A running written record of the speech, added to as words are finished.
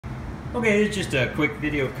Okay, it's just a quick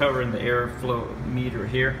video covering the airflow meter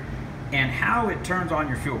here and how it turns on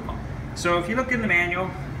your fuel pump. So if you look in the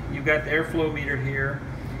manual, you've got the airflow meter here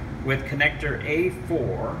with connector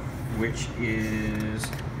A4, which is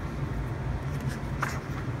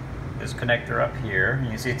this connector up here. You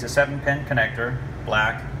can see it's a 7-pin connector,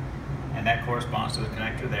 black, and that corresponds to the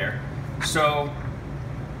connector there. So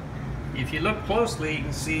if you look closely, you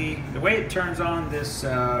can see the way it turns on this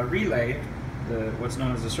relay, what's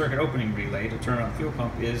known as the circuit opening relay to turn on the fuel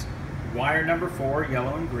pump, is wire number 4,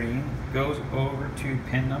 yellow and green, goes over to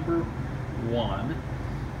pin number 1,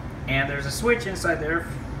 and there's a switch inside the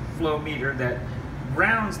airflow meter that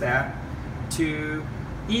grounds that to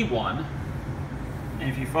E1. And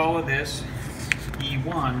if you follow this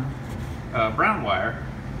E1 brown wire,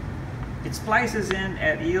 it splices in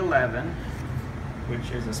at E11,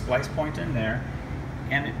 which is a splice point in there,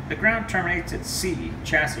 and the ground terminates at C,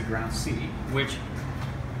 chassis ground C, which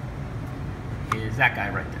is that guy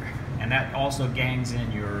right there. And that also gangs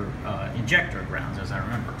in your injector grounds, as I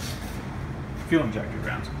remember, fuel injector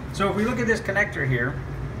grounds. So if we look at this connector here,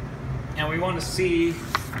 and we want to see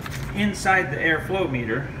inside the airflow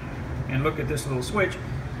meter, and look at this little switch,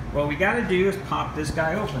 what we got to do is pop this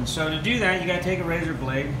guy open. So to do that, you got to take a razor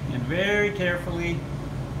blade and very carefully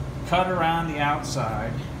cut around the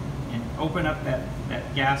outside and open up that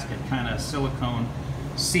gasket kind of silicone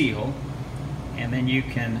seal, and then you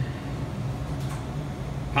can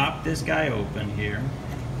pop this guy open here.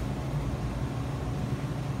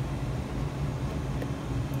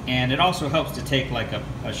 And it also helps to take like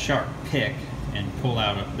a sharp pick and pull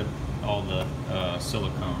out all the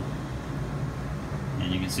silicone.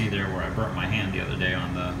 And you can see there where I burnt my hand the other day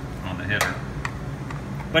on the header.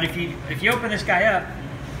 But if you open this guy up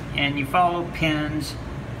and you follow pins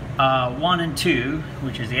 1 and 2,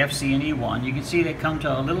 which is the FC and E1, you can see they come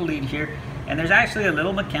to a little lead here, and there's actually a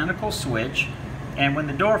little mechanical switch. And when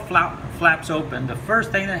the door flaps open, the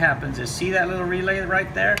first thing that happens is, see that little relay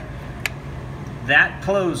right there? That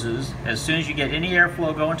closes as soon as you get any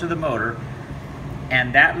airflow going to the motor,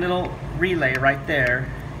 and that little relay right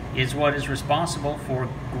there is what is responsible for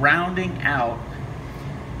grounding out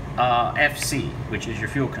FC, which is your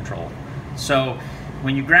fuel control. So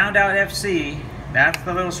when you ground out FC, that's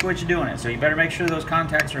the little switch doing it. So you better make sure those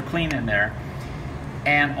contacts are clean in there.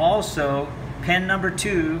 And also, pin number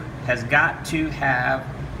 2 has got to have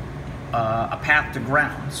a path to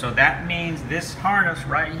ground. So that means this harness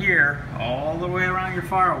right here, all the way around your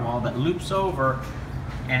firewall, that loops over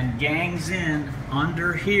and gangs in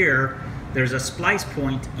under here. There's a splice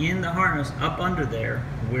point in the harness up under there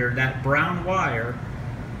where that brown wire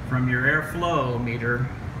from your airflow meter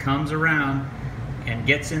comes around and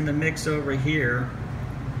gets in the mix over here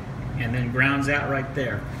and then grounds out right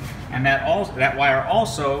there. And that wire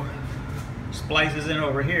also splices in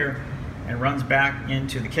over here and runs back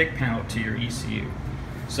into the kick panel to your ECU.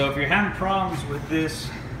 So if you're having problems with this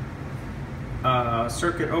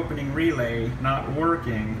circuit opening relay not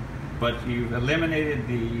working, but you've eliminated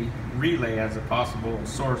the relay as a possible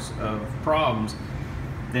source of problems,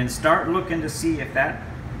 then start looking to see if that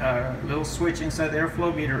little switch inside the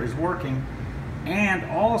airflow meter is working, and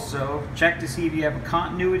also check to see if you have a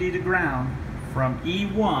continuity to ground from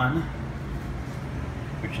E1,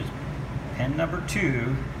 which is pin number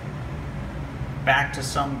 2, back to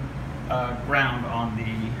some ground on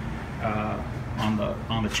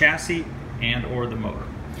the chassis and or the motor.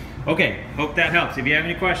 Okay, hope that helps. If you have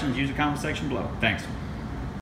any questions, use the comment section below. Thanks.